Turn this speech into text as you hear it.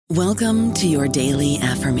Welcome to your daily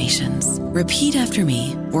affirmations. Repeat after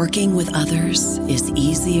me. Working with others is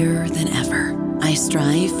easier than ever. I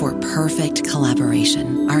strive for perfect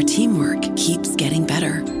collaboration. Our teamwork keeps getting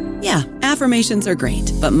better. Yeah, affirmations are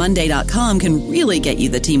great, but Monday.com can really get you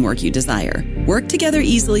the teamwork you desire. Work together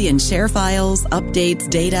easily and share files, updates,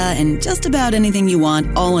 data, and just about anything you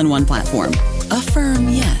want all in one platform. Affirm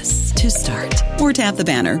yes to start, or tap the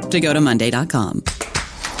banner to go to Monday.com.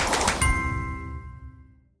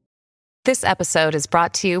 This episode is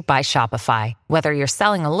brought to you by Shopify. Whether you're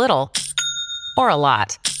selling a little or a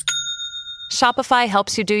lot, Shopify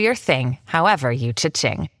helps you do your thing, however you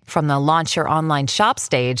cha-ching. From the launch your online shop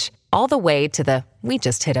stage, all the way to the we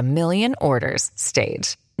just hit 1 million orders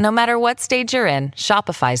stage. No matter what stage you're in,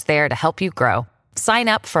 Shopify's there to help you grow. Sign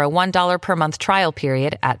up for a $1 per month trial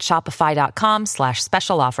period at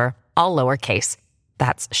shopify.com/special offer, all lowercase.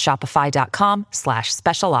 That's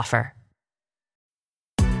shopify.com/special offer.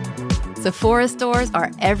 Sephora stores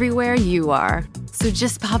are everywhere you are. So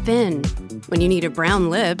just pop in. When you need a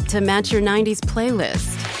brown lip to match your 90s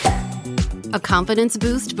playlist. A confidence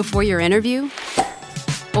boost before your interview?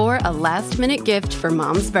 Or a last-minute gift for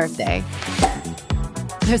mom's birthday.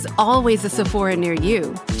 There's always a Sephora near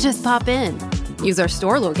you. Just pop in. Use our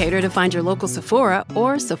store locator to find your local Sephora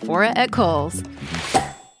or Sephora at Kohl's.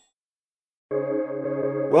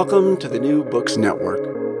 Welcome to the New Books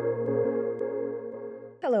Network.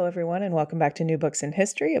 Hello, everyone, and welcome back to New Books in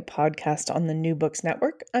History, a podcast on the New Books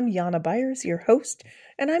Network. I'm Jana Byers, your host,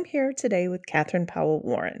 and I'm here today with Catherine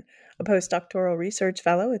Powell-Warren, a postdoctoral research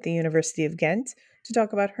fellow at the University of Ghent, to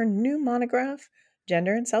talk about her new monograph,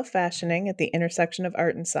 Gender and Self-Fashioning at the Intersection of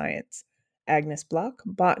Art and Science, Agnes Bloch,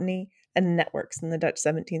 Botany, and Networks in the Dutch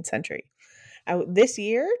 17th Century. Out this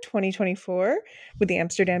year, 2024, with the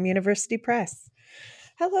Amsterdam University Press.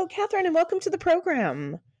 Hello, Catherine, and welcome to the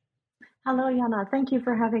program. Hello, Jana. Thank you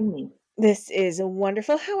for having me. This is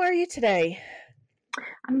wonderful. How are you today?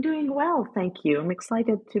 I'm doing well, thank you. I'm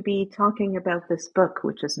excited to be talking about this book,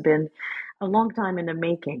 which has been a long time in the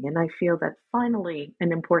making, and I feel that finally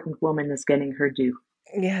an important woman is getting her due.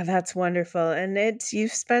 Yeah, that's wonderful. And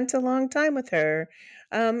you've spent a long time with her.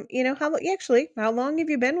 How long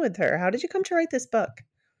have you been with her? How did you come to write this book?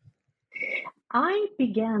 I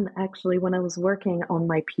began actually when I was working on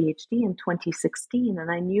my PhD in 2016, and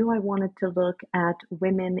I knew I wanted to look at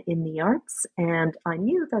women in the arts, and I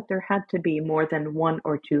knew that there had to be more than one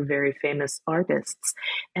or two very famous artists.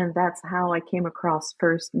 And that's how I came across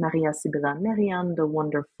first Maria Sibylla Merian, the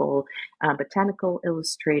wonderful botanical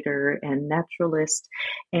illustrator and naturalist,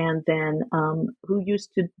 and then who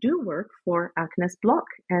used to do work for Agnes Bloch.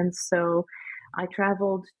 And so I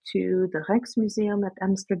traveled to the Rijksmuseum at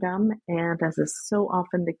Amsterdam, and as is so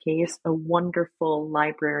often the case, a wonderful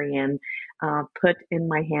librarian put in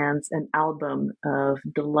my hands an album of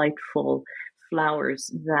delightful flowers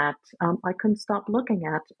that I couldn't stop looking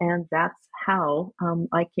at, and that's how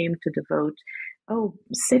I came to devote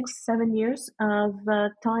 6-7 years of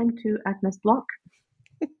time to Agnes Bloch.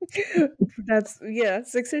 That's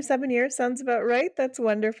 6 or 7 years sounds about right. That's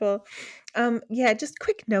wonderful. Just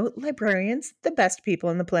quick note, librarians, the best people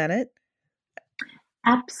on the planet.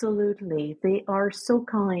 Absolutely. They are so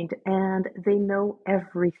kind and they know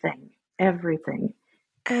everything. Everything.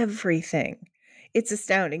 It's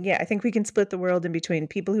astounding. Yeah, I think we can split the world in between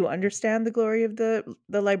people who understand the glory of the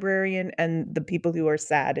librarian and the people who are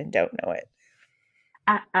sad and don't know it.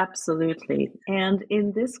 Absolutely. And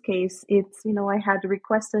in this case, it's, I had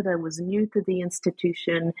requested, I was new to the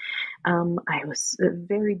institution. I was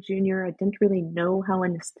very junior. I didn't really know how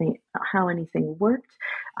anything worked.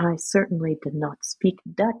 I certainly did not speak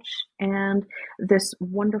Dutch. And this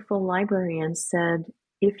wonderful librarian said,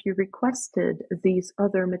 if you requested these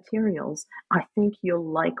other materials, I think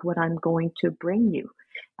you'll like what I'm going to bring you.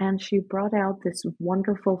 And she brought out this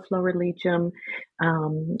wonderful florilegium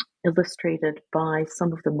illustrated by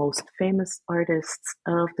some of the most famous artists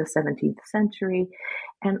of the 17th century.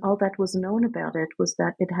 And all that was known about it was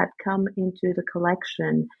that it had come into the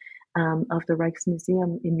collection of the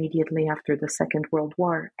Rijksmuseum immediately after the Second World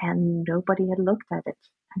War, and nobody had looked at it.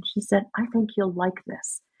 And she said, I think you'll like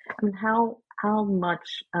this. I mean, how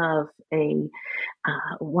much of a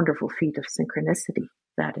wonderful feat of synchronicity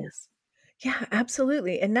that is. Yeah,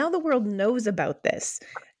 absolutely. And now the world knows about this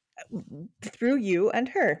through you and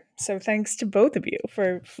her. So thanks to both of you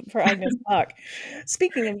for Agnes Bloch.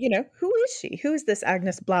 Speaking of, who is she? Who is this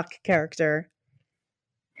Agnes Bloch character?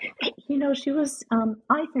 She was,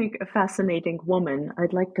 I think, a fascinating woman.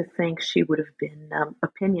 I'd like to think she would have been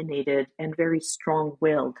opinionated and very strong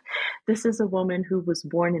willed. This is a woman who was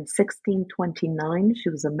born in 1629. She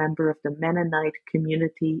was a member of the Mennonite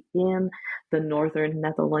community in the northern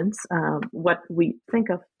Netherlands. What we think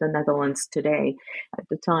of the Netherlands today, at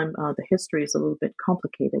the time, the history is a little bit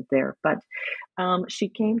complicated there. But she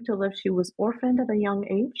came to live, she was orphaned at a young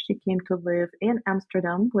age. She came to live in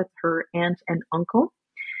Amsterdam with her aunt and uncle.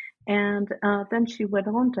 And then she went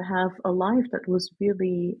on to have a life that was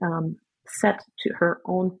really set to her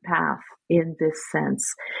own path in this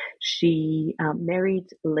sense. She married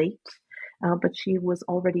late, but she was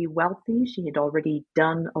already wealthy. She had already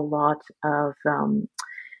done a lot of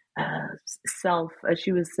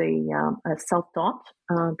she was a self-taught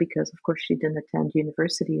because of course she didn't attend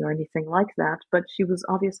university or anything like that, but she was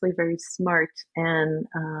obviously very smart and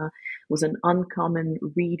was an uncommon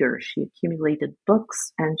reader. She accumulated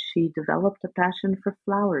books and she developed a passion for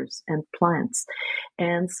flowers and plants.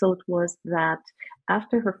 And so it was that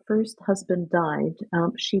after her first husband died,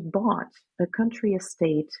 she bought a country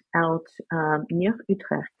estate out near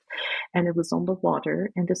Utrecht, and it was on the water.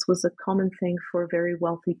 And this was a common thing for very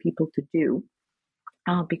wealthy people to do.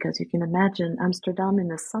 Because you can imagine Amsterdam in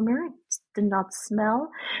the summer did not smell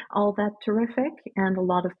all that terrific, and a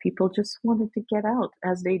lot of people just wanted to get out,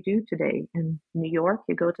 as they do today. In New York,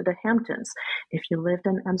 you go to the Hamptons. If you lived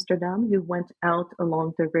in Amsterdam, you went out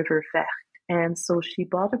along the River Vecht. And so she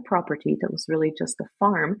bought a property that was really just a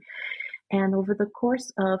farm. And over the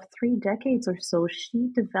course of 3 decades or so, she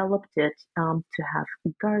developed it to have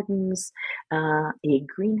gardens, a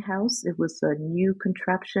greenhouse. It was a new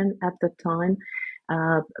contraption at the time.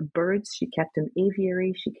 Birds, she kept an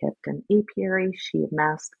aviary, she kept an apiary, she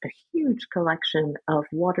amassed a huge collection of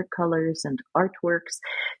watercolors and artworks,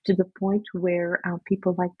 to the point where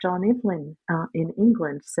people like John Evelyn in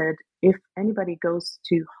England said, if anybody goes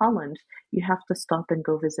to Holland, you have to stop and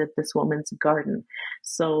go visit this woman's garden.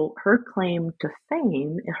 So her claim to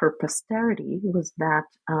fame, her posterity, was that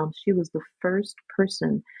she was the first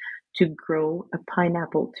person to grow a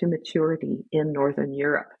pineapple to maturity in Northern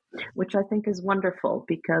Europe, which I think is wonderful,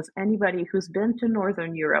 because anybody who's been to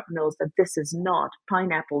Northern Europe knows that this is not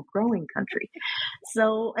pineapple growing country.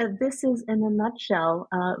 So this is, in a nutshell,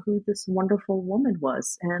 who this wonderful woman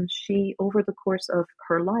was. And she, over the course of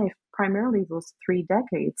her life, primarily those 3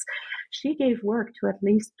 decades, she gave work to at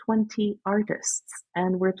least 20 artists.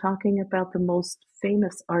 And we're talking about the most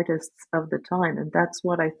famous artists of the time. And that's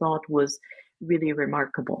what I thought was really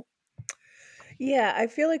remarkable. Yeah, I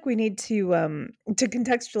feel like we need to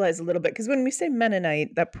contextualize a little bit, because when we say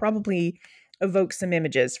Mennonite, that probably evokes some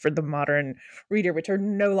images for the modern reader, which are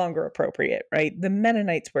no longer appropriate, right? The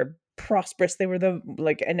Mennonites were prosperous; they were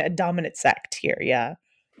a dominant sect here. Yeah.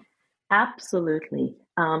 Absolutely.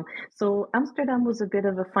 So Amsterdam was a bit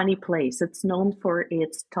of a funny place. It's known for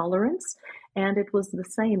its tolerance, and it was the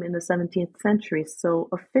same in the 17th century. So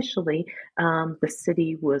officially, the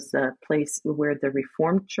city was a place where the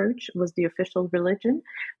Reformed Church was the official religion,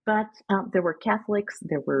 but there were Catholics,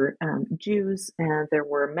 there were Jews, and there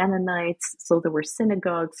were Mennonites. So there were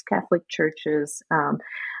synagogues, Catholic churches,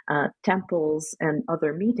 temples, and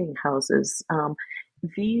other meeting houses.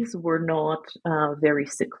 These were not very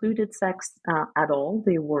secluded sects at all.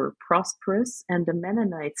 They were prosperous, and the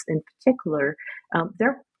Mennonites in particular,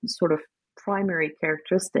 their sort of primary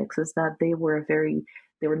characteristics is that they were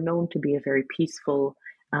known to be a very peaceful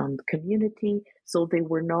community. So they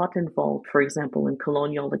were not involved, for example, in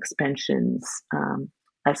colonial expansions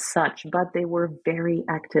as such, but they were very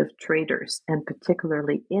active traders, and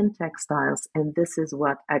particularly in textiles. And this is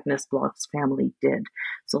what Agnes Bloch's family did.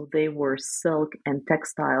 So they were silk and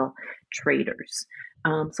textile traders.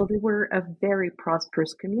 So they were a very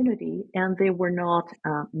prosperous community, and they were not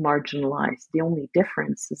marginalized. The only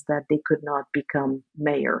difference is that they could not become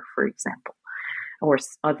mayor, for example, or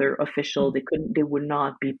other official. They would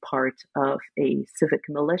not be part of a civic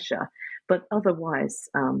militia. But otherwise,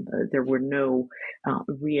 there were no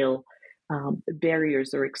real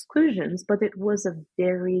barriers or exclusions, but it was a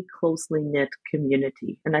very closely knit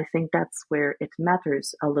community. And I think that's where it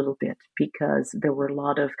matters a little bit, because there were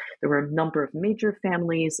a number of major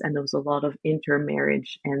families, and there was a lot of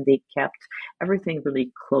intermarriage, and they kept everything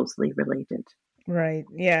really closely related. Right.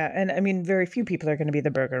 Yeah. And I mean, very few people are going to be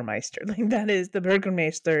the Burgermeister. The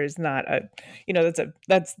Burgermeister is not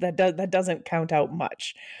that doesn't count out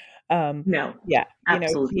much. No. Yeah.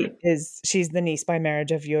 Absolutely. She's the niece by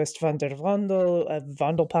marriage of Joost van der Vondel, of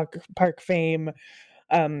Vondelpark fame.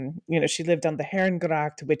 She lived on the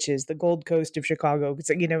Herengracht, which is the Gold Coast of Chicago.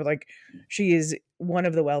 So, she is one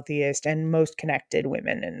of the wealthiest and most connected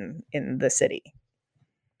women in the city.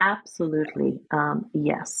 Absolutely.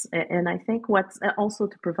 Yes. And I think what's also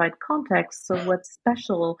to provide context. So, what's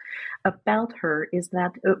special about her is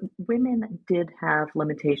that women did have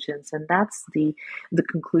limitations. And that's the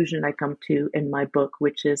conclusion I come to in my book,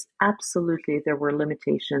 which is absolutely there were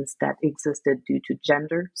limitations that existed due to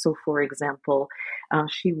gender. So, for example,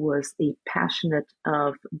 she was a passionate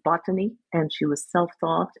of botany and she was self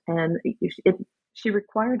taught. And she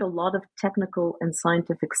required a lot of technical and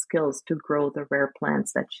scientific skills to grow the rare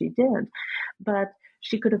plants that she did. But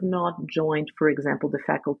she could have not joined, for example, the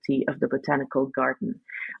faculty of the botanical garden,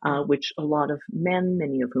 which a lot of men,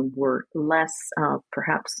 many of whom were less,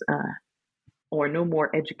 perhaps, or no more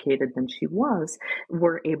educated than she was,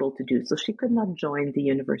 were able to do. So she could not join the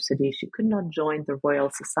university. She could not join the Royal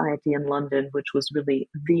Society in London, which was really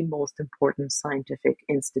the most important scientific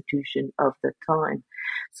institution of the time.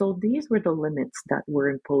 So these were the limits that were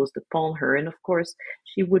imposed upon her. And of course,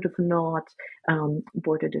 she would have not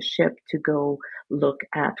boarded a ship to go look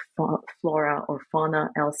at flora or fauna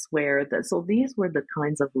elsewhere. So these were the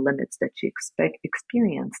kinds of limits that she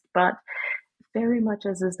experienced. But very much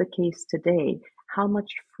as is the case today, how much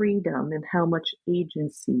freedom and how much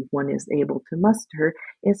agency one is able to muster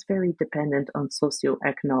is very dependent on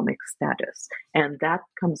socioeconomic status. And that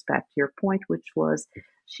comes back to your point, which was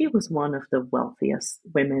she was one of the wealthiest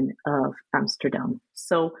women of Amsterdam.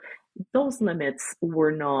 So those limits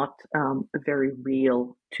were not very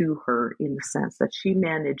real to her in the sense that she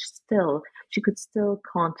could still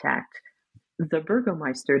contact the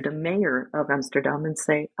Burgermeister, the mayor of Amsterdam, and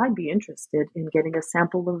say, I'd be interested in getting a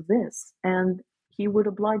sample of this. And he would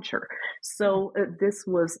oblige her. So this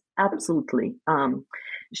was absolutely,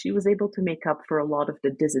 she was able to make up for a lot of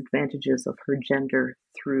the disadvantages of her gender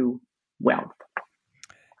through wealth.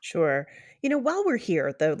 Sure. While we're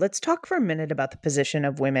here, though, let's talk for a minute about the position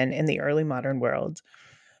of women in the early modern world.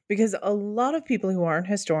 Because a lot of people who aren't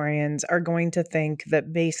historians are going to think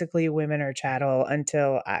that basically women are chattel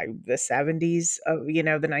until the 70s,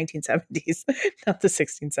 the 1970s, not the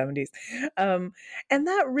 1670s. And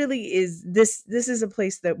that really is, this is a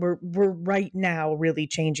place that we're right now really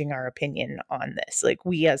changing our opinion on this. Like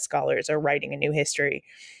we as scholars are writing a new history.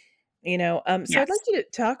 So Yes. I'd like you to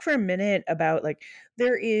talk for a minute about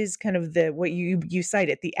there is kind of what you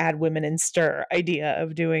cited, the add women and stir idea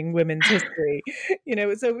of doing women's history,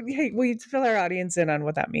 so hey, will you fill our audience in on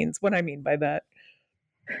what that means, what I mean by that?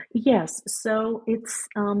 Yes, so it's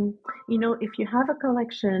if you have a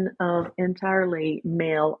collection of entirely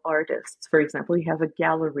male artists, for example, you have a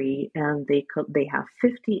gallery and they have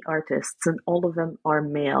 50 artists and all of them are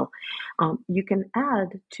male. You can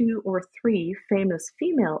add 2 or 3 famous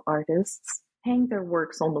female artists, hang their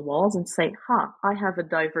works on the walls, and say, "Ha, I have a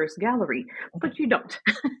diverse gallery." But you don't.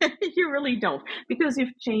 You really don't, because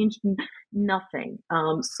you've changed nothing.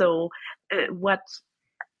 What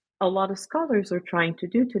a lot of scholars are trying to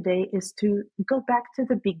do today is to go back to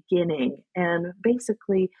the beginning. And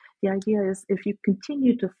basically, the idea is if you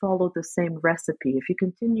continue to follow the same recipe, if you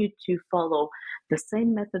continue to follow the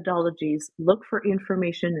same methodologies, look for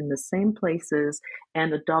information in the same places,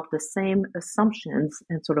 and adopt the same assumptions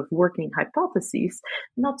and sort of working hypotheses,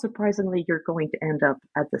 not surprisingly, you're going to end up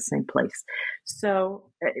at the same place.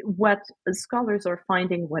 So, what scholars are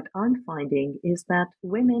finding, what I'm finding, is that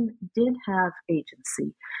women did have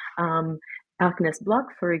agency. Agnes,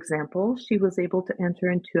 for example, she was able to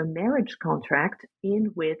enter into a marriage contract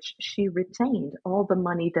in which she retained all the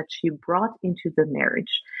money that she brought into the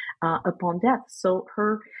marriage upon death. So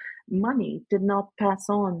her money did not pass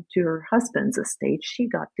on to her husband's estate. She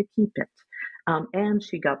got to keep it. And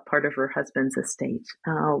she got part of her husband's estate.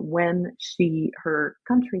 When her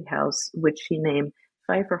country house, which she named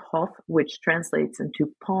Vijverhof, which translates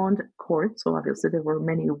into pond court, so obviously there were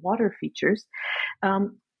many water features,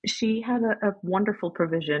 she had a wonderful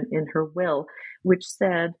provision in her will, which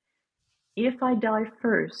said, if I die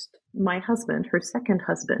first, my husband, her second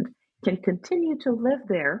husband, can continue to live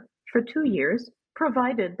there for 2 years,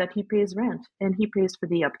 provided that he pays rent and he pays for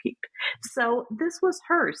the upkeep. So this was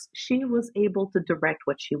hers. She was able to direct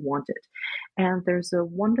what she wanted. And there's a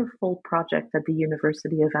wonderful project at the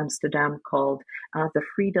University of Amsterdam called The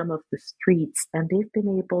Freedom of the Streets. And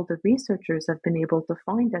the researchers have been able to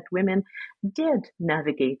find that women did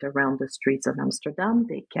navigate around the streets of Amsterdam.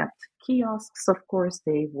 They kept kiosks, of course.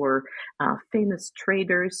 They were famous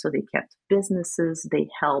traders, so they kept businesses, they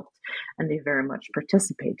helped, and they very much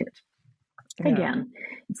participated. Yeah. Again,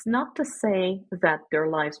 it's not to say that their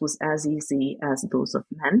lives was as easy as those of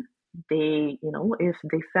men. If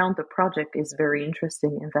they found the project is very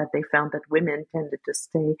interesting in that they found that women tended to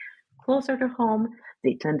stay closer to home.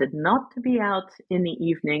 They tended not to be out in the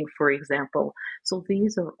evening, for example. So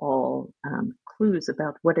these are all clues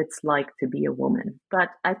about what it's like to be a woman. But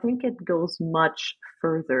I think it goes much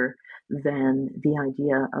further than the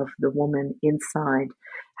idea of the woman inside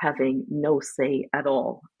having no say at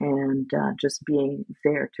all and just being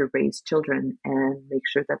there to raise children and make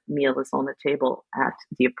sure that meal is on the table at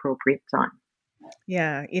the appropriate time.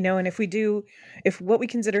 Yeah, and if what we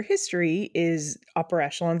consider history is upper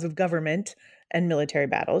echelons of government and military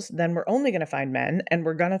battles, then we're only going to find men, and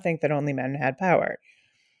we're going to think that only men had power.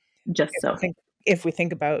 Just If we so. think if we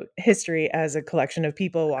think about history as a collection of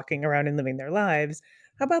people walking around and living their lives,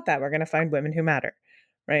 how about that? We're going to find women who matter,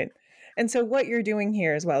 right? And so what you're doing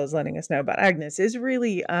here, as well as letting us know about Agnes, is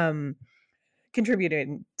really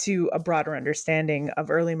contributing to a broader understanding of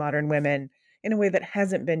early modern women in a way that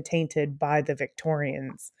hasn't been tainted by the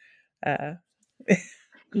Victorians. Uh,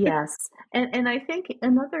 Yes, and I think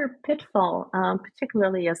another pitfall,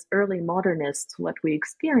 particularly as early modernists, what we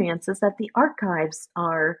experience is that the archives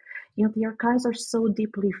are so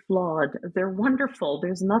deeply flawed. They're wonderful.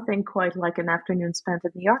 There's nothing quite like an afternoon spent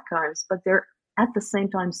in the archives, but they're at the same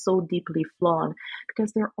time so deeply flawed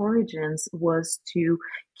because their origins was to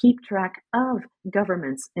keep track of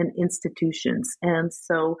governments and institutions. And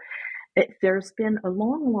so there's been a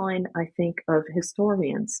long line, I think, of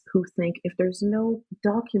historians who think if there's no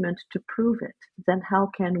document to prove it, then how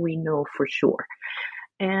can we know for sure?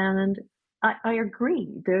 And I agree.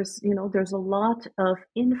 There's a lot of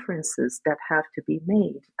inferences that have to be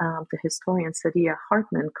made. The historian Saidiya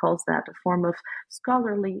Hartman calls that a form of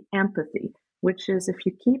scholarly empathy, which is if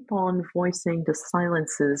you keep on voicing the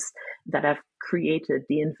silences that have created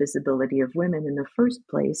the invisibility of women in the first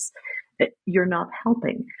place, you're not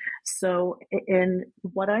helping. So, in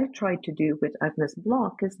what I tried to do with Agnes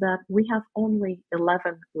Bloch is that we have only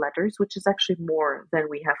 11 letters, which is actually more than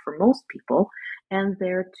we have for most people, and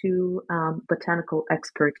they're to botanical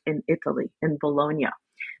expert in Italy, in Bologna.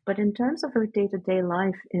 But in terms of her day-to-day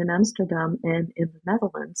life in Amsterdam and in the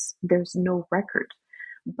Netherlands, there's no record.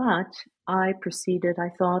 But I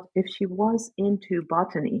thought if she was into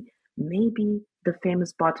botany, maybe the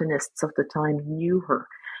famous botanists of the time knew her.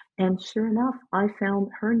 And sure enough, I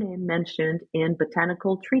found her name mentioned in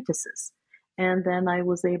botanical treatises. And then I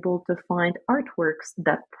was able to find artworks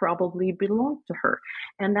that probably belonged to her.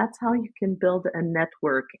 And that's how you can build a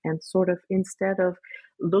network and sort of, instead of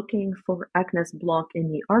looking for Agnes Bloch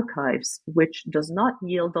in the archives, which does not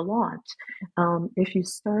yield a lot, if you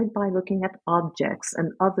start by looking at objects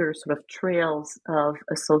and other sort of trails of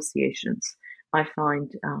associations, I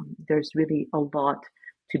find there's really a lot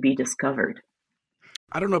to be discovered.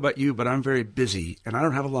 I don't know about you, but I'm very busy and I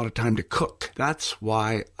don't have a lot of time to cook. That's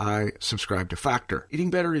why I subscribe to Factor. Eating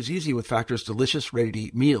better is easy with Factor's delicious,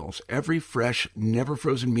 ready-to-eat meals. Every fresh, never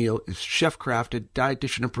frozen meal is chef-crafted,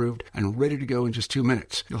 dietitian approved, and ready to go in just 2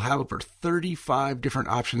 minutes. You'll have over 35 different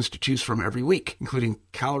options to choose from every week, including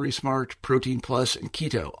Calorie Smart, Protein Plus, and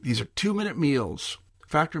Keto. These are 2-minute meals.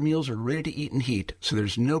 Factor meals are ready to eat and heat, so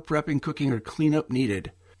there's no prepping, cooking, or cleanup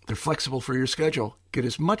needed. They're flexible for your schedule. Get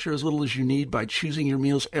as much or as little as you need by choosing your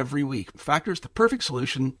meals every week. Factor is the perfect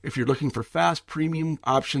solution if you're looking for fast, premium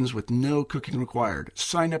options with no cooking required.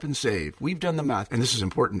 Sign up and save. We've done the math, and this is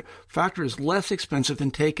important. Factor is less expensive than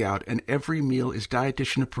takeout, and every meal is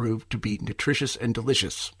dietitian approved to be nutritious and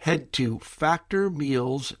delicious. Head to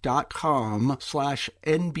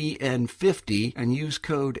factormeals.com/NBN50 and use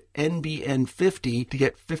code NBN50 to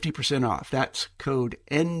get 50% off. That's code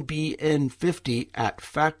NBN50 at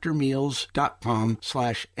factormeals.com/NBN50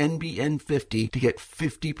 to get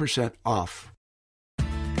 50% off.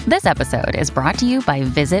 This episode is brought to you by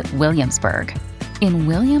Visit Williamsburg. In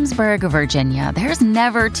Williamsburg, Virginia, there's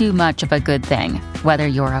never too much of a good thing. Whether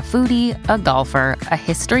you're a foodie, a golfer, a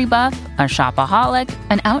history buff, a shopaholic,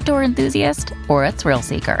 an outdoor enthusiast, or a thrill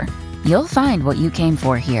seeker, you'll find what you came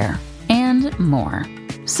for here and more.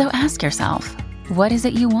 So ask yourself, what is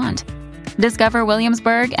it you want? Discover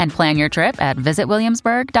Williamsburg and plan your trip at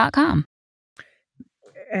visitwilliamsburg.com.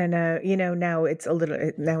 And now it's a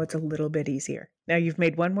little bit easier. Now you've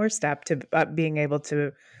made one more step to being able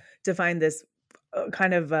to find this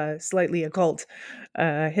kind of slightly occult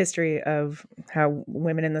history of how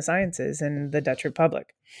women in the sciences in the Dutch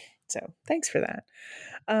Republic. So thanks for that.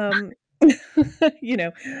 Why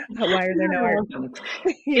are there no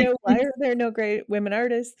why are there no great women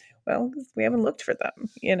artists? Well, 'cause we haven't looked for them.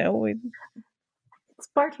 It's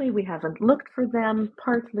partly we haven't looked for them,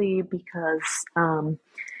 partly because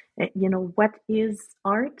What is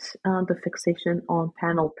art? The fixation on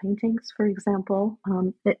panel paintings, for example.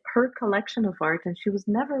 Her collection of art, and she was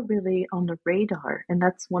never really on the radar, and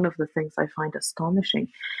that's one of the things I find astonishing,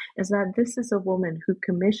 is that this is a woman who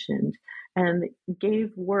commissioned and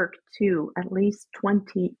gave work to at least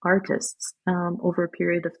 20 artists over a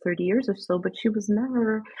period of 30 years or so, but she was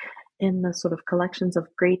never in the sort of collections of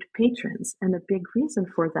great patrons. And a big reason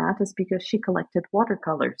for that is because she collected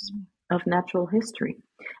watercolors of natural history.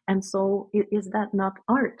 And so is that not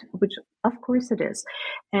art? Which of course it is.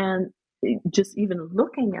 And just even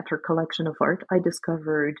looking at her collection of art, I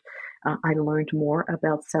learned more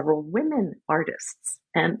about several women artists.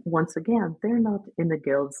 And once again, they're not in the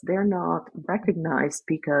guilds. They're not recognized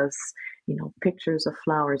because, pictures of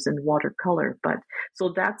flowers in watercolor. But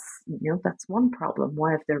so that's one problem.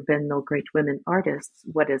 Why have there been no great women artists?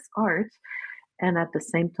 What is art? And at the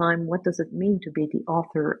same time, what does it mean to be the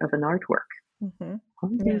author of an artwork?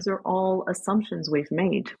 These are all assumptions we've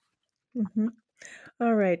made. Mm-hmm.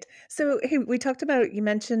 All right. So, hey, you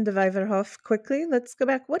mentioned the Vijverhof quickly. Let's go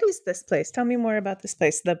back. What is this place? Tell me more about this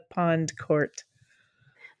place, the Pond Court.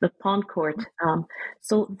 The Pond Court.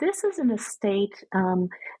 So this is an estate.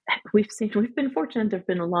 We've been fortunate. There've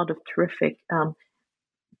been a lot of terrific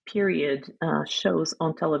period shows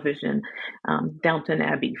on television. Downton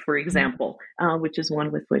Abbey, for example, which is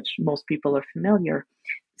one with which most people are familiar.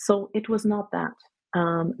 So it was not that.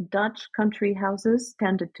 Dutch country houses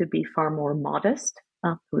tended to be far more modest.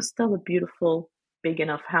 It was still a beautiful, big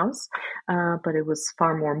enough house, but it was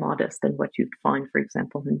far more modest than what you'd find, for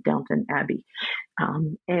example, in Downton Abbey.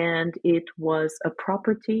 And it was a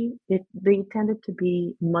property. They tended to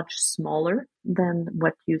be much smaller than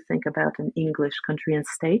what you think about an English country and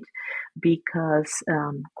state, because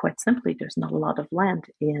quite simply, there's not a lot of land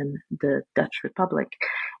in the Dutch Republic.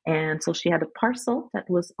 And so she had a parcel that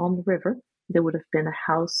was on the river. There would have been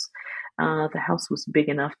a house. The house was big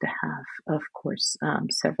enough to have, of course,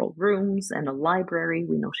 several rooms and a library.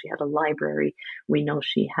 We know she had a library. We know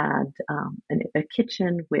she had a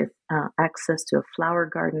kitchen with access to a flower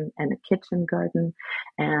garden and a kitchen garden,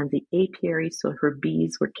 and the apiary, so her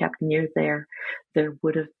bees were kept near there. There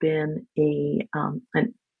would have been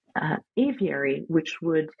an aviary, which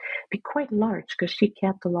would be quite large because she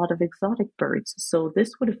kept a lot of exotic birds. So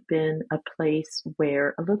this would have been a place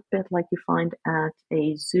where, a little bit like you find at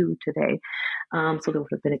a zoo today. So there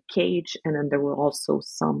would have been a cage, and then there were also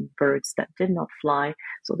some birds that did not fly.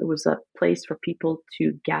 So there was a place for people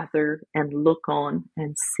to gather and look on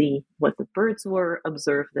and see what the birds were,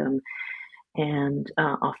 observe them. And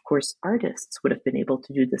of course, artists would have been able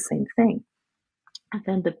to do the same thing. And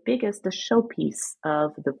then the showpiece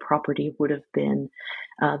of the property would have been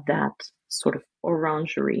that sort of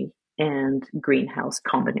orangery and greenhouse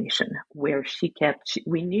combination, where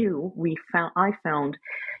I found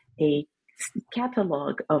a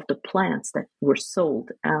catalog of the plants that were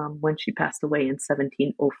sold when she passed away in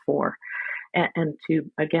 1704. And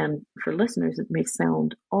again, for listeners, it may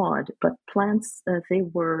sound odd, but plants, they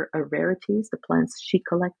were rarities. The plants she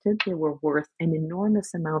collected, they were worth an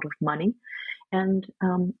enormous amount of money. And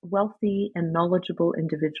wealthy and knowledgeable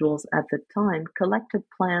individuals at the time collected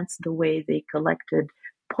plants the way they collected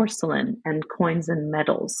porcelain and coins and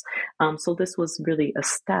medals. So this was really a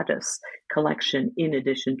status collection in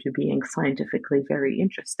addition to being scientifically very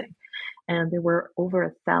interesting. And there were over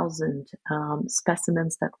 1,000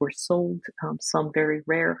 specimens that were sold, some very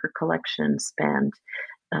rare. Her collection spanned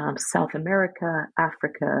South America,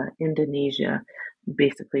 Africa, Indonesia,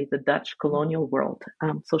 basically the Dutch colonial world.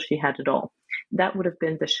 So she had it all. That would have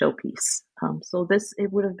been the showpiece.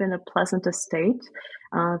 It would have been a pleasant estate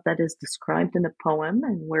that is described in a poem,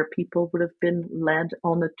 and where people would have been led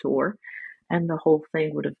on a tour. And the whole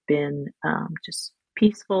thing would have been just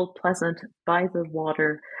peaceful, pleasant, by the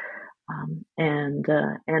water.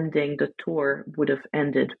 Ending the tour would have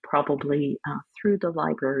ended probably through the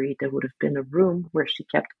library. There would have been a room where she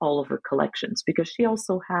kept all of her collections, because she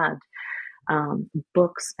also had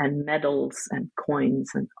books and medals and coins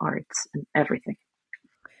and arts and everything.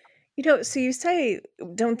 So you say,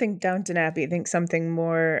 don't think Downton Abbey, think something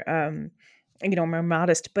more, more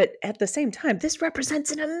modest. But at the same time, this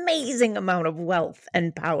represents an amazing amount of wealth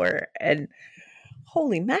and power and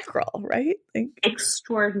holy mackerel, right?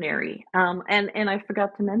 Extraordinary. And I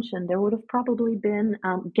forgot to mention, there would have probably been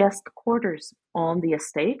guest quarters on the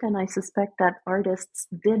estate, and I suspect that artists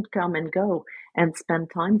did come and go and spend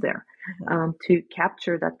time there to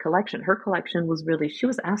capture that collection. Her collection was really, she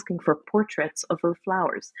was asking for portraits of her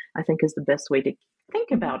flowers, I think is the best way to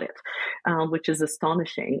think about it, which is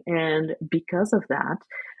astonishing. And because of that,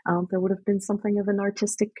 there would have been something of an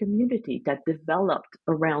artistic community that developed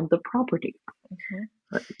around the property.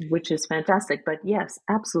 which is fantastic. But yes,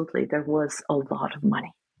 absolutely, there was a lot of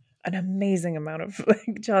money. An amazing amount of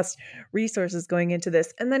just resources going into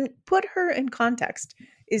this. And then put her in context.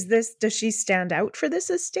 Does she stand out for this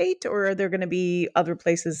estate, or are there going to be other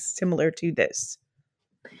places similar to this?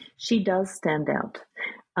 She does stand out.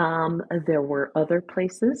 There were other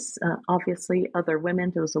places, obviously, other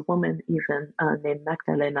women. There was a woman even named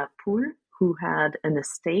Magdalena Poole, who had an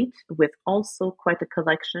estate with also quite a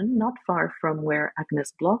collection, not far from where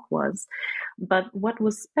Agnes Bloch was. But what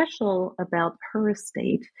was special about her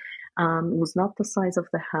estate was not the size of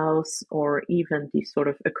the house or even the sort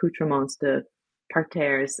of accoutrements, the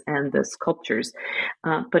parterres and the sculptures,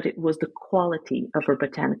 but it was the quality of her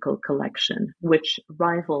botanical collection, which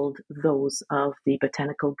rivaled those of the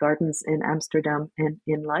botanical gardens in Amsterdam and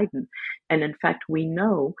in Leiden. And in fact, we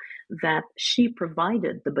know that she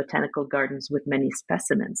provided the botanical gardens with many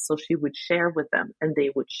specimens, so she would share with them and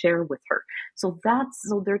they would share with her. So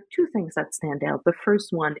there are two things that stand out. The first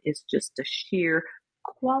one is just the sheer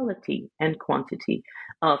quality and quantity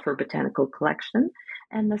of her botanical collection.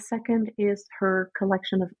 And the second is her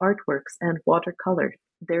collection of artworks and watercolor.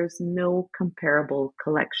 There's no comparable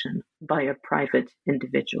collection by a private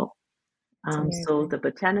individual. So the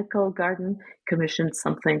Botanical Garden commissioned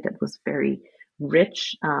something that was very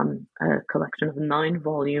rich, a collection of 9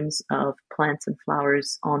 volumes of plants and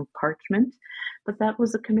flowers on parchment. But that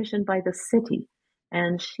was a commission by the city.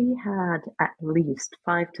 And she had at least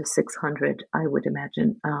 500 to 600, I would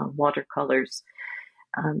imagine, watercolors.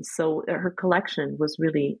 So her collection was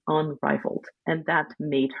really unrivaled, and that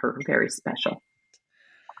made her very special.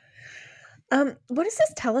 What does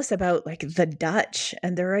this tell us about like the Dutch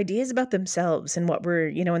and their ideas about themselves and what we're,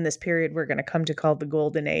 in this period we're going to come to call the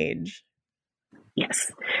Golden Age?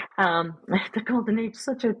 Yes. The Golden Age,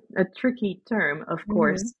 such a tricky term, of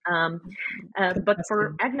course. But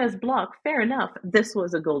for Agnes Bloch, fair enough, this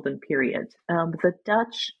was a golden period. The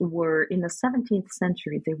Dutch were, in the 17th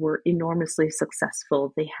century, they were enormously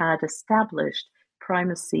successful. They had established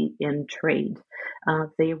primacy in trade.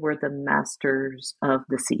 They were the masters of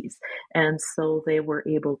the seas. And so they were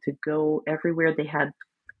able to go everywhere. They had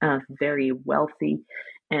very wealthy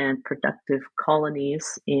and productive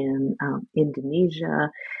colonies in Indonesia,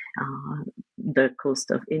 the coast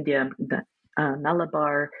of India, the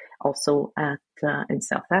Malabar, also in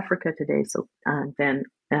South Africa today. So then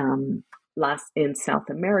last in South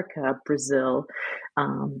America, Brazil,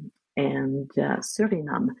 and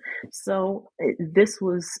Suriname. So this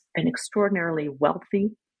was an extraordinarily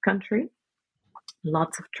wealthy country.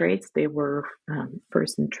 Lots of trades. They were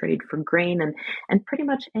first in trade for grain, and pretty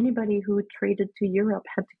much anybody who traded to Europe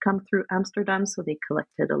had to come through Amsterdam, so they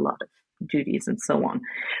collected a lot of duties and so on.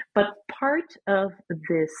 But part of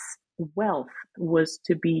this wealth was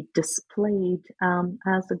to be displayed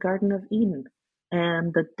as the Garden of Eden.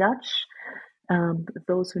 And the Dutch,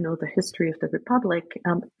 those who know the history of the Republic,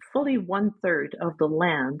 fully 1/3 of the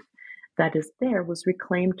land that is there was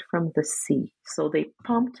reclaimed from the sea. So they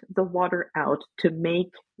pumped the water out to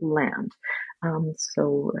make land.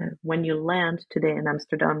 So when you land today in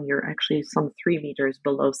Amsterdam, you're actually some 3 meters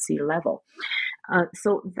below sea level.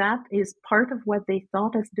 So that is part of what they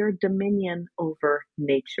thought as their dominion over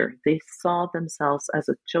nature. They saw themselves as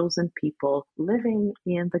a chosen people living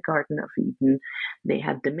in the Garden of Eden. They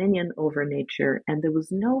had dominion over nature, and there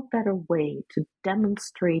was no better way to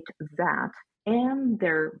demonstrate that and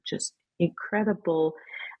their just incredible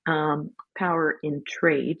power in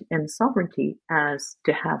trade and sovereignty as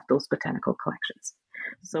to have those botanical collections.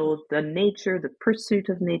 So the pursuit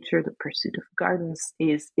of nature, the pursuit of gardens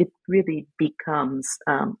it really becomes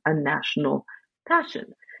a national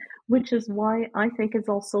passion, which is why I think it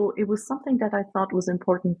was something that I thought was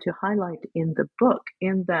important to highlight in the book,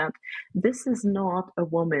 in that this is not a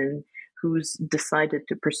woman who's decided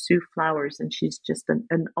to pursue flowers and she's just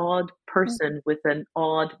an odd person with an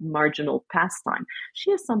odd marginal pastime.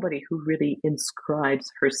 She is somebody who really inscribes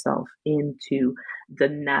herself into the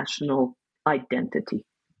national identity.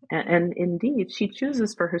 And indeed, she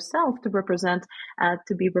chooses for herself to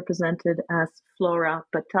be represented as Flora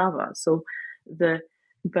Batava. So the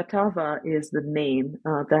Batava is the name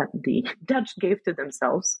that the Dutch gave to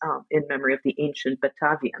themselves in memory of the ancient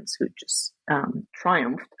Batavians who just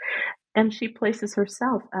triumphed. And she places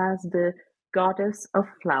herself as the goddess of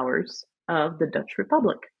flowers of the Dutch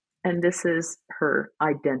Republic. And this is her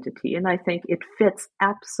identity. And I think it fits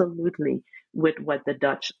absolutely with what the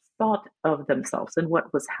Dutch thought of themselves and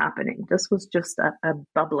what was happening. This was just a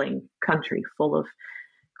bubbling country full of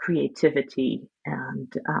creativity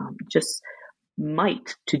and just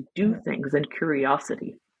might to do things and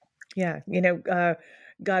curiosity. Yeah.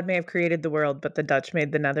 God may have created the world, but the Dutch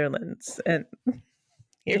made the Netherlands. And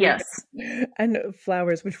Here we Yes. go. And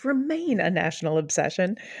flowers, which remain a national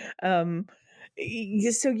obsession. Um,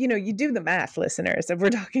 so, you do the math, listeners. If we're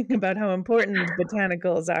talking about how important the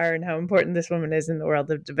botanicals are and how important this woman is in the world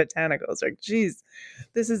of the botanicals, like, geez,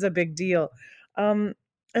 this is a big deal. And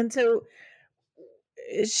so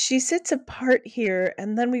she sits apart here,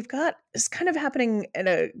 and then we've got it's kind of happening in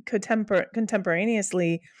a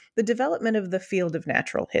contemporaneously the development of the field of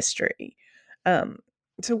natural history. Um,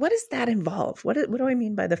 so what does that involve? What do I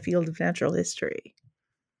mean by the field of natural history?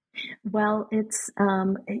 Well, it's,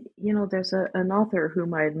 there's an author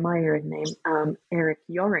whom I admire named Eric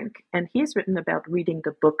Yorink, and he's written about reading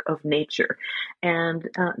the book of nature. And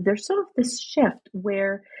there's sort of this shift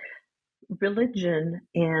where religion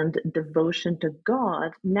and devotion to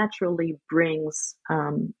God naturally brings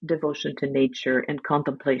devotion to nature and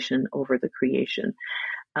contemplation over the creation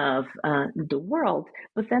of the world.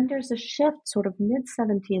 But then there's a shift sort of mid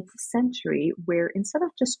 17th century where instead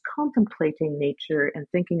of just contemplating nature and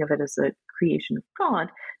thinking of it as a creation of God,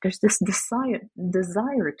 there's this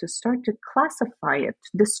desire to start to classify it,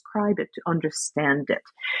 to describe it, to understand it.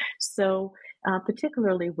 So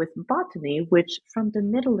particularly with botany, which from the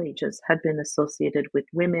Middle Ages had been associated with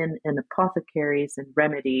women and apothecaries and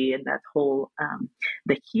remedy and that whole,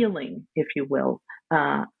 the healing, if you will,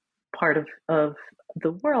 part of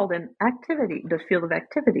the world and activity, the field of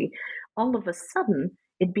activity, all of a sudden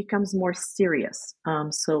it becomes more serious.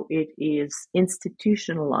 So it is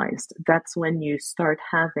institutionalized. That's when you start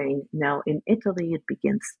having, now in Italy, it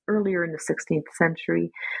begins earlier in the 16th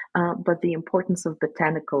century, but the importance of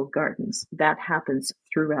botanical gardens, that happens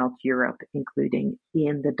throughout Europe, including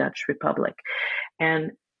in the Dutch Republic.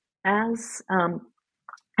 And as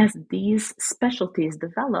these specialties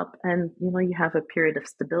develop, and you have a period of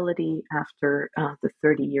stability after the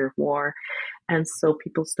 30-year war, and so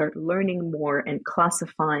people start learning more and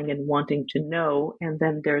classifying and wanting to know. And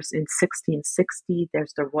then there's in 1660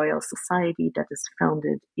 there's the Royal Society that is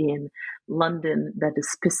founded in London that is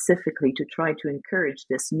specifically to try to encourage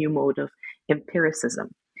this new mode of empiricism.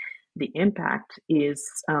 The impact is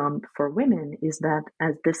for women is that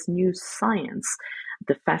as this new science,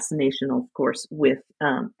 the fascination, of course, with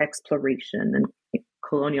exploration and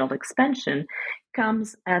colonial expansion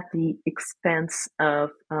comes at the expense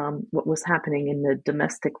of what was happening in the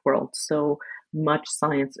domestic world. So much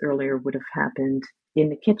science earlier would have happened in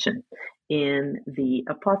the kitchen, in the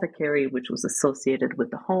apothecary, which was associated with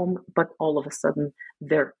the home, but all of a sudden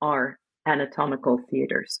there are anatomical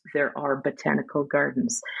theaters, there are botanical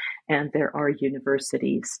gardens, and there are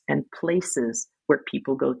universities and places where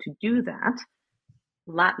people go to do that.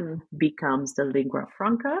 Latin becomes the lingua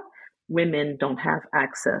franca. Women don't have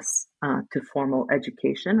access to formal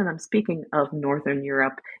education. And I'm speaking of Northern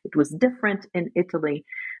Europe. It was different in Italy,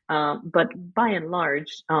 but by and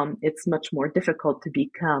large, it's much more difficult to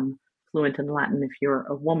become fluent in Latin if you're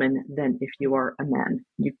a woman than if you are a man.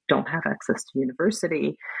 You don't have access to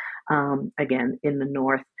university, again, in the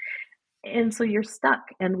North. And so you're stuck,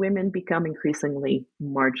 and women become increasingly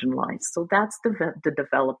marginalized. So that's the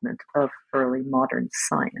development of early modern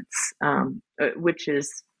science, which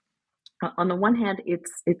is, on the one hand,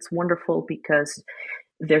 it's wonderful because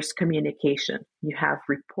there's communication. You have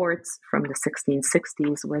reports from the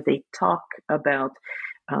 1660s where they talk about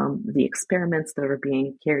the experiments that are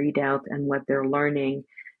being carried out and what they're learning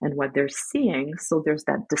and what they're seeing. So there's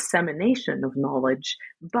that dissemination of knowledge,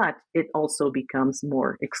 but it also becomes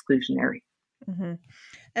more exclusionary. Mm-hmm.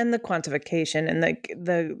 And the quantification and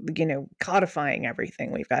the codifying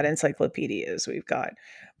everything. We've got encyclopedias, we've got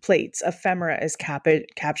plates. Ephemera is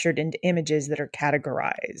captured into images that are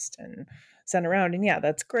categorized and sent around. And yeah,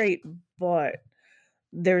 that's great, but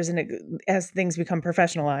as things become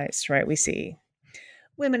professionalized, right? We see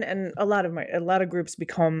women and a lot of groups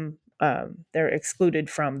become they're excluded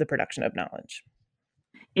from the production of knowledge.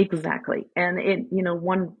 Exactly. And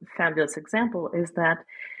one fabulous example is that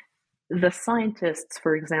the scientists,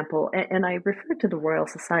 for example, and I refer to the Royal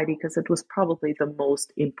Society because it was probably the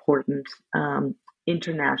most important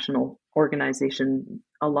international organization.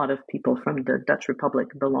 A lot of people from the Dutch Republic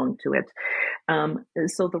belong to it.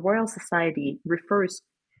 So the Royal Society refers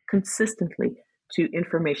consistently to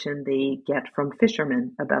information they get from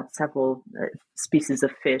fishermen about several species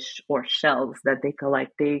of fish or shells that they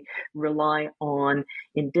collect. They rely on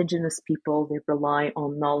indigenous people. They rely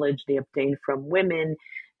on knowledge they obtain from women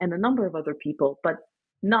and a number of other people, but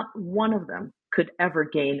not one of them could ever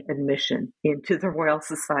gain admission into the Royal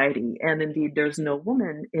Society. And indeed, there's no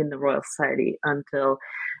woman in the Royal Society until,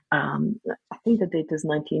 I think the date is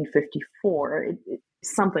 1954,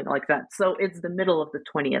 something like that. So it's the middle of the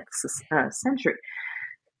 20th century.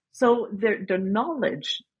 So their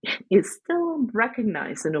knowledge is still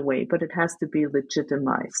recognized in a way, but it has to be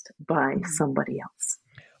legitimized by somebody else.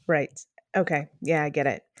 Right. Okay. Yeah, I get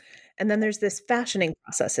it. And then there's this fashioning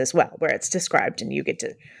process as well, where it's described and you get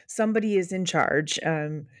to, somebody is in charge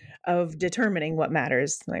of determining what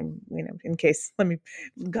matters. In case,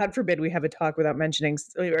 God forbid we have a talk without mentioning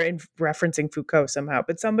or referencing Foucault somehow,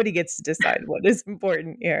 but somebody gets to decide what is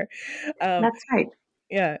important here. That's right.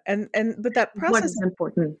 Yeah. But that What process, is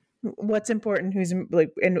important? what's important, who's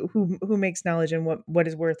like, and who makes knowledge and what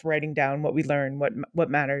is worth writing down, what we learn, what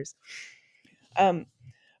matters.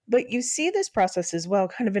 But you see this process as well,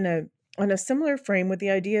 kind of on a similar frame with the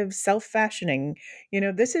idea of self-fashioning.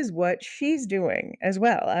 This is what she's doing as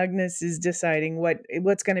well. Agnes is deciding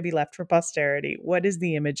what's going to be left for posterity. What is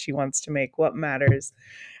the image she wants to make? What matters?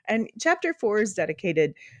 And chapter 4 is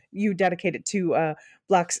dedicated to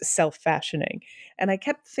Block's self-fashioning. And I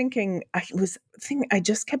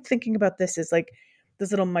just kept thinking about this as like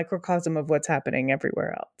this little microcosm of what's happening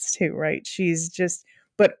everywhere else too, right?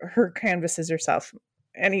 But her canvas is herself.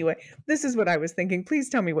 Anyway, this is what I was thinking. Please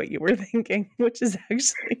tell me what you were thinking, which is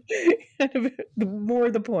actually kind of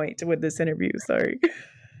more the point with this interview. Sorry.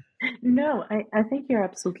 No, I think you're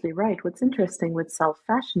absolutely right. What's interesting with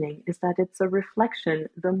self-fashioning is that it's a reflection.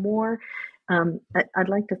 The more, I'd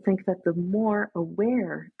like to think that the more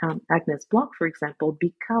aware Agnes Block, for example,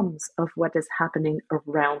 becomes of what is happening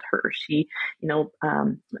around her. She,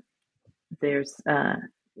 there's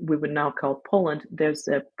we would now call Poland. There's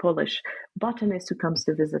a Polish botanist who comes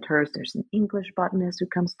to visit her. There's an English botanist who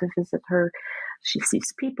comes to visit her. She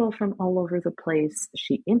sees people from all over the place.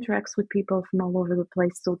 She interacts with people from all over the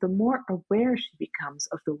place. So the more aware she becomes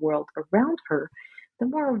of the world around her, the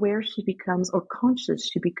more aware she becomes or conscious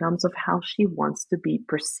she becomes of how she wants to be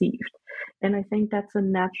perceived. And I think that's a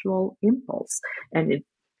natural impulse. And it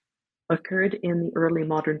occurred in the early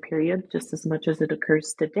modern period just as much as it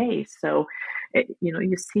occurs today. So,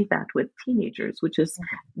 you see that with teenagers, which is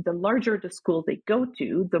the larger the school they go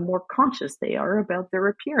to, the more conscious they are about their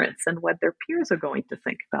appearance and what their peers are going to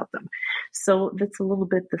think about them. So that's a little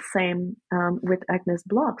bit the same with Agnes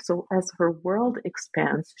Block. So as her world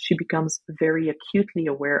expands, she becomes very acutely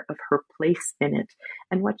aware of her place in it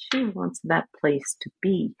and what she wants that place to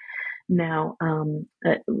be. Now,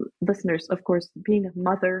 listeners, of course, being a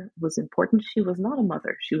mother was important. She was not a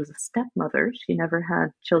mother. She was a stepmother. She never had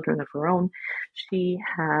children of her own. She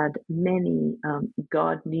had many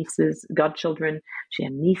godchildren. She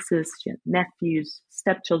had nieces, she had nephews,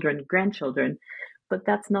 stepchildren, grandchildren. But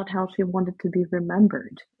that's not how she wanted to be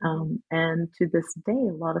remembered. And to this day,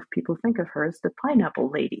 a lot of people think of her as the pineapple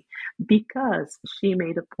lady because she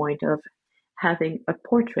made a point of having a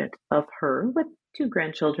portrait of her with 2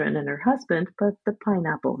 grandchildren and her husband, but the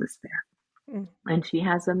pineapple is there. And she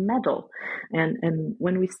has a medal. And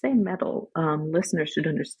when we say medal, listeners should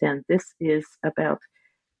understand this is about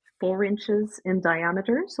 4 inches in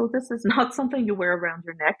diameter. So this is not something you wear around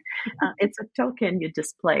your neck. It's a token you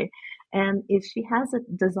display. And if she has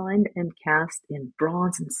it designed and cast in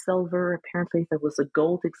bronze and silver, apparently there was a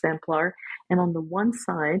gold exemplar. And on the one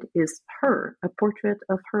side is a portrait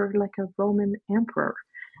of her like a Roman emperor.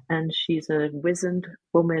 And she's a wizened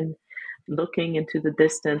woman looking into the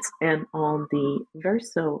distance. And on the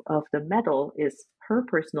verso of the medal is her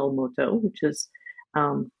personal motto, which is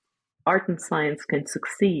art and science can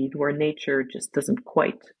succeed where nature just doesn't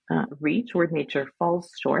quite reach, where nature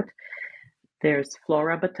falls short. There's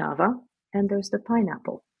Flora Batava, and there's the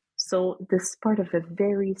pineapple. So this is part of a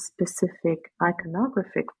very specific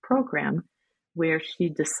iconographic program where she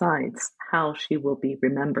decides how she will be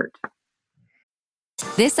remembered.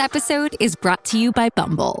 This episode is brought to you by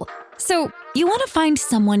Bumble. So, you want to find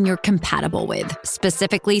someone you're compatible with,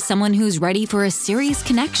 specifically someone who's ready for a serious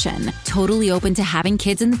connection, totally open to having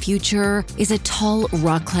kids in the future, is a tall,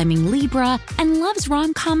 rock-climbing Libra, and loves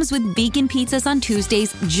rom-coms with vegan pizzas on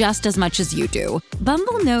Tuesdays just as much as you do.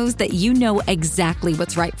 Bumble knows that you know exactly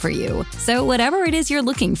what's right for you. So whatever it is you're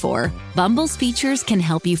looking for, Bumble's features can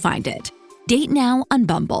help you find it. Date now on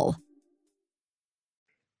Bumble.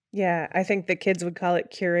 Yeah, I think the kids would call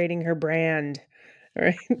it curating her brand,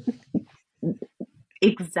 right?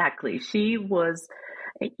 Exactly. She was,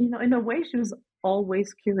 in a way, she was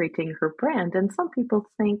always curating her brand. And some people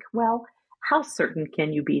think, well, how certain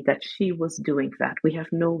can you be that she was doing that? We have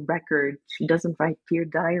no record. She doesn't write Dear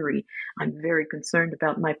Diary. I'm very concerned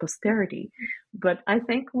about my posterity. But I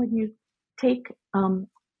think when you take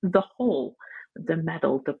the whole, the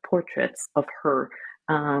medal, the portraits of her,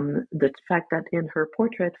 the fact that in her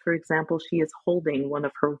portrait, for example, she is holding one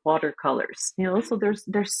of her watercolors. So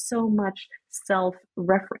there's so much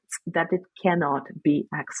self-reference that it cannot be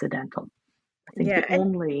accidental. I think Yeah. the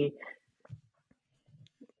only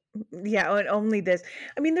Yeah, and only this.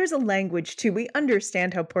 I mean, there's a language too. We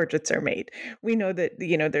understand how portraits are made. We know that,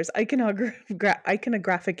 there's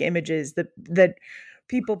iconographic images that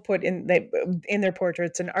people put in their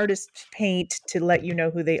portraits, and artists paint to let you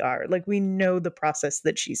know who they are. Like, we know the process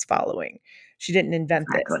that she's following. She didn't invent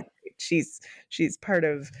this. exactly. She's part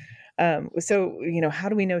of. So how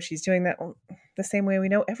do we know she's doing that? Well, the same way we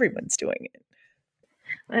know everyone's doing it.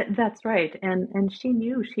 That's right, and she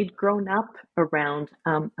knew she'd grown up around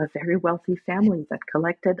a very wealthy family that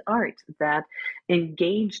collected art, that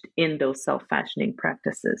engaged in those self-fashioning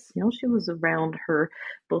practices. She was around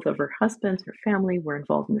both of her husbands, her family were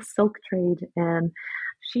involved in the silk trade, and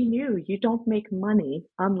she knew you don't make money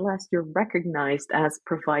unless you're recognized as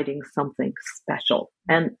providing something special.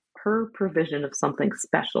 And her provision of something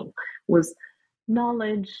special was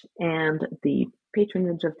knowledge and the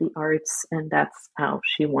patronage of the arts, and that's how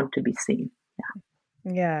she wanted to be seen.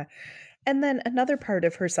 Yeah. And then another part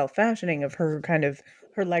of her self-fashioning, of her kind of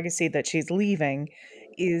her legacy that she's leaving,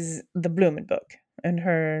 is the Blumen book and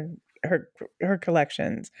her her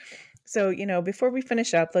collections. So, before we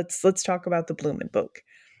finish up, let's talk about the Blumen book.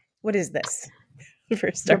 What is this?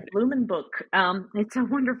 For The starters. Blumen book, it's a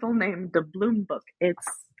wonderful name, the Bloom book. It's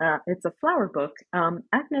a flower book.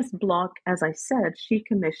 Agnes Block, as I said, she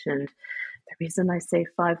commissioned. The reason I say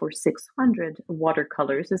 500 or 600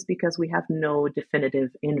 watercolors is because we have no definitive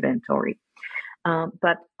inventory.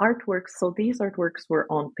 But artworks, so these artworks were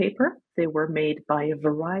on paper. They were made by a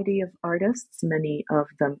variety of artists. Many of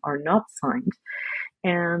them are not signed.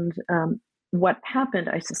 And what happened,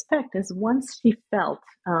 I suspect, is once she felt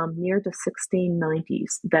near the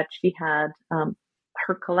 1690s that she had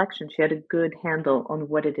her collection, she had a good handle on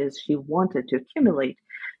what it is she wanted to accumulate,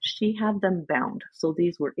 she had them bound. So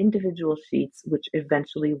these were individual sheets, which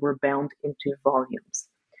eventually were bound into volumes.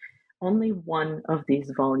 Only one of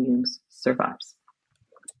these volumes survives.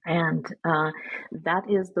 And that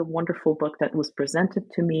is the wonderful book that was presented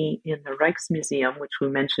to me in the Rijksmuseum, which we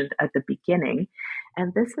mentioned at the beginning.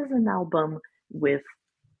 And this is an album with,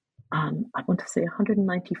 I want to say,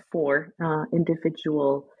 194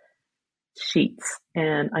 individual sheets.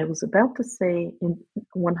 And I was about to say in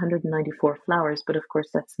 194 flowers, but of course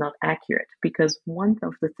that's not accurate, because one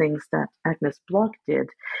of the things that Agnes Block did,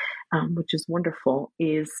 which is wonderful,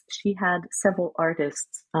 is she had several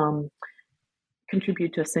artists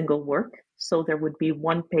contribute to a single work. So there would be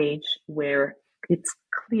one page where it's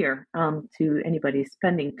clear to anybody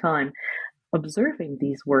spending time observing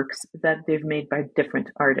these works that they've made by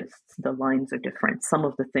different artists. The lines are different. Some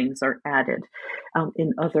of the things are added.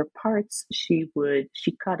 In other parts, she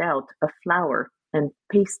cut out a flower and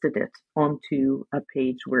pasted it onto a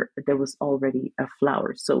page where there was already a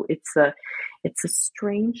flower. So it's a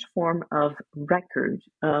strange form of record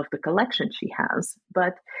of the collection she has,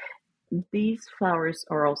 but these flowers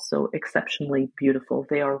are also exceptionally beautiful.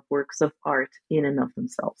 They are works of art in and of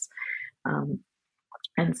themselves. Um,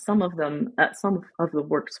 and some of the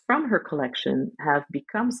works from her collection have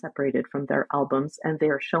become separated from their albums, and they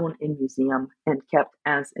are shown in museum and kept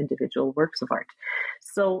as individual works of art.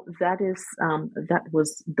 So that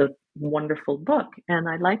was the wonderful book. And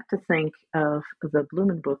I like to think of the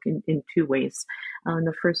Blumen book in two ways. In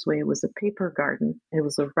the first way, it was a paper garden. It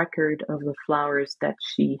was a record of the flowers that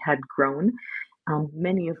she had grown,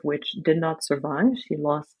 many of which did not survive. She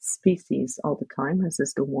lost species all the time, as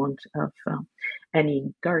is the wont of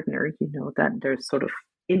any gardener. That there's sort of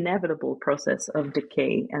inevitable process of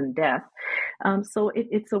decay and death. So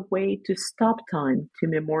it's a way to stop time, to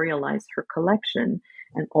memorialize her collection,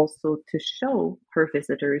 and also to show her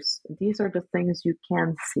visitors, these are the things you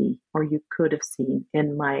can see or you could have seen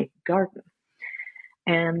in my garden.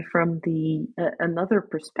 And from the another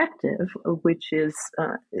perspective, which is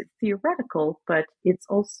theoretical, but it's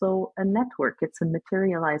also a network. It's a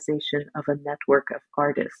materialization of a network of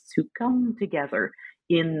artists who come together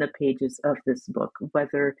in the pages of this book,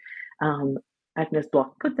 whether Agnes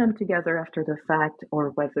Block put them together after the fact, or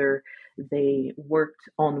whether they worked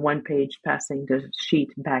on one page, passing the sheet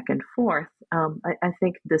back and forth. I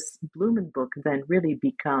think this Blumen book then really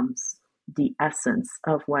becomes the essence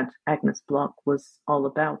of what Agnes Block was all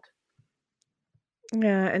about.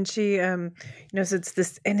 Yeah, and she so it's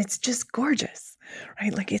this, and it's just gorgeous,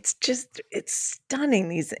 right? Like, it's stunning.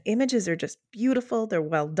 These images are just beautiful. They're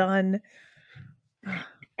well done.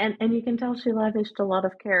 And you can tell she lavished a lot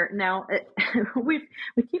of care. Now, we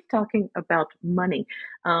keep talking about money.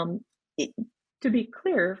 To be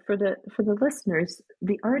clear for the listeners,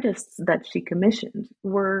 the artists that she commissioned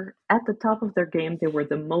were at the top of their game. They were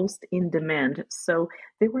the most in demand, so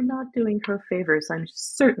they were not doing her favors. I'm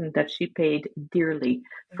certain that she paid dearly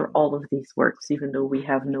for all of these works, even though we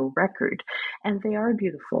have no record. And they are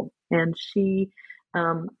beautiful. And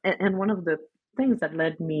and one of the things that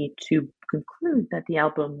led me to conclude that the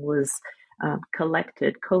album was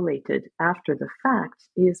collated after the fact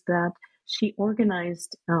is that she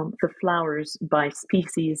organized the flowers by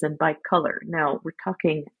species and by color. Now we're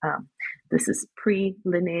talking, this is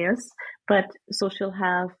pre-Linnaeus, but so she'll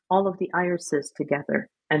have all of the irises together,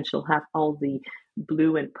 and she'll have all the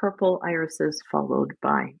blue and purple irises followed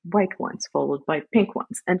by white ones, followed by pink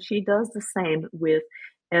ones. And she does the same with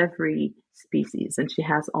every species, and she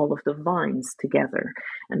has all of the vines together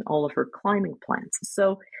and all of her climbing plants.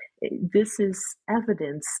 So this is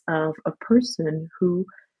evidence of a person who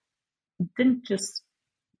didn't just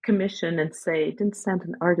commission and didn't send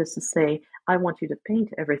an artist to say, I want you to paint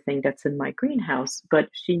everything that's in my greenhouse, but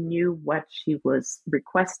she knew what she was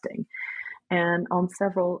requesting. And on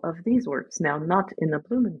several of these works, now not in the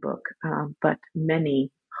Blumen book, but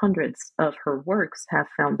many hundreds of her works have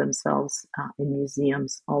found themselves in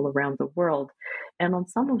museums all around the world. And on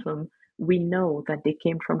some of them, we know that they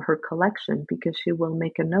came from her collection because she will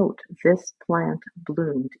make a note. This plant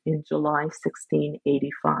bloomed in July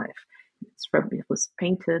 1685. It was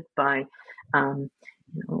painted by Marianne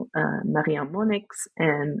Monix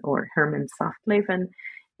or Herman Saftleven,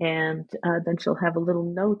 and then she'll have a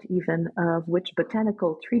little note even of which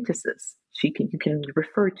botanical treatises you can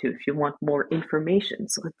refer to if you want more information.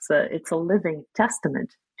 So it's a living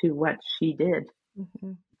testament to what she did.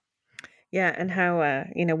 Mm-hmm. Yeah, and how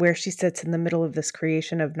where she sits in the middle of this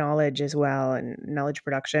creation of knowledge as well, and knowledge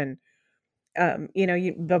production.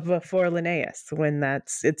 Before Linnaeus, when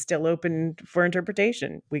it's still open for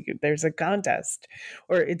interpretation. There's a contest,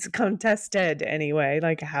 or it's contested anyway.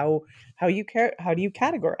 Like how do you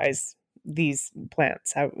categorize these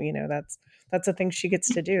plants? How that's a thing she gets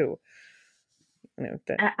to do.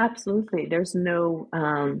 Absolutely. There's no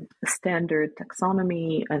standard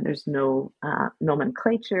taxonomy, and there's no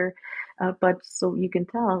nomenclature. But so you can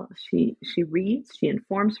tell she reads, she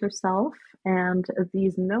informs herself, and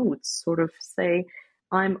these notes sort of say,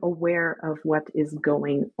 I'm aware of what is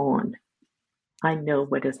going on. I know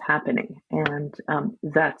what is happening, and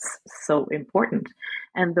that's so important.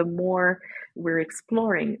 And the more we're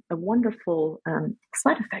exploring, a wonderful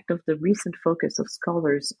side effect of the recent focus of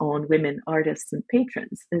scholars on women artists and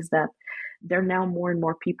patrons is that there are now more and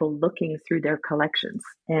more people looking through their collections,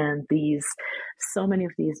 and so many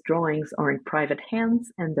of these drawings are in private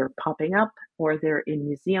hands, and they're popping up, or they're in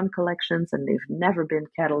museum collections and they've never been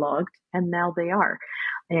cataloged, and now they are.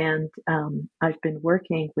 And I've been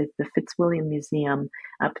working with the Fitzwilliam Museum,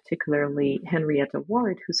 particularly Henrietta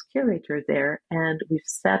Ward, who's curator there, and we've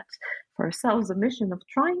set for ourselves a mission of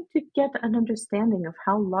trying to get an understanding of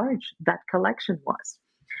how large that collection was.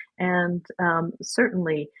 And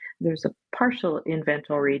certainly there's a partial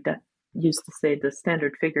inventory that used to say the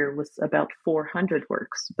standard figure was about 400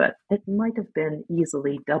 works, but it might have been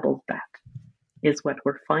easily double that, is what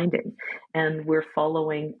we're finding. And we're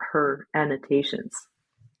following her annotations.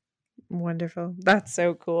 Wonderful. That's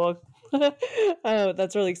so cool. Oh,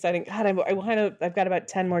 that's really exciting. God, I've got about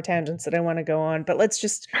 10 more tangents that I want to go on, but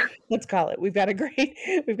let's call it. We've got a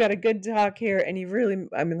good talk here. And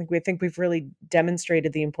we think we've really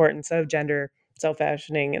demonstrated the importance of gender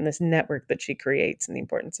self-fashioning and this network that she creates, and the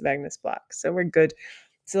importance of Agnes Block. So we're good.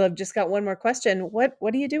 So I've just got one more question. What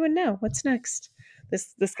are you doing now? What's next?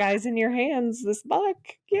 The sky's in your hands. This book.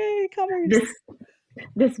 Yay, covers.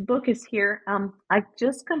 This book is here. I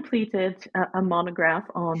just completed a monograph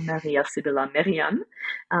on Maria Sibylla Merian,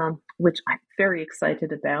 which I'm very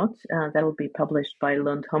excited about. That'll be published by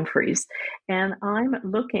Lund Humphreys. And I'm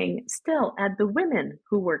looking still at the women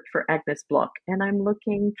who worked for Agnes Block. And I'm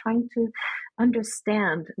trying to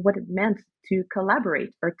understand what it meant to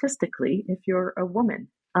collaborate artistically if you're a woman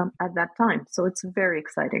at that time. So it's very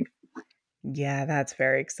exciting. Yeah, that's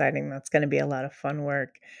very exciting. That's going to be a lot of fun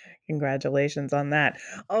work. Congratulations on that.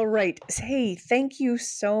 All right. Hey, thank you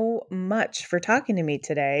so much for talking to me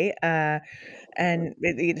today, and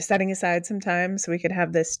setting aside some time so we could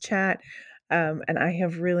have this chat. And I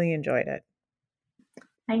have really enjoyed it.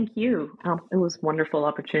 Thank you. It was a wonderful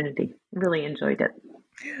opportunity. Really enjoyed it.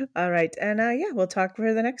 All right. And we'll talk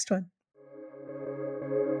for the next one.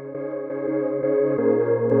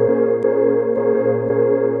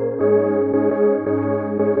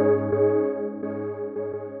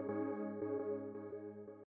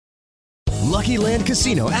 Lucky Land Land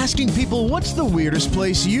Casino asking people, what's the weirdest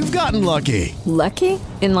place you've gotten lucky? Lucky?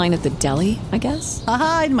 In line at the deli, I guess?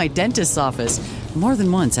 Aha, in my dentist's office. More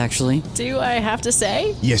than once, actually. Do I have to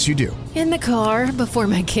say? Yes, you do. In the car before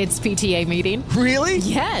my kids' PTA meeting. Really?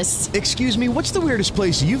 Yes. Excuse me, what's the weirdest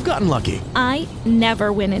place you've gotten lucky? I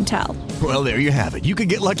never win and tell. Well, there you have it. You can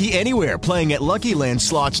get lucky anywhere, playing at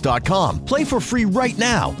LuckyLandSlots.com. Play for free right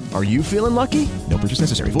now. Are you feeling lucky? No purchase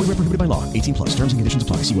necessary. Void where prohibited by law. 18 plus. Terms and conditions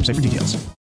apply. See website for details.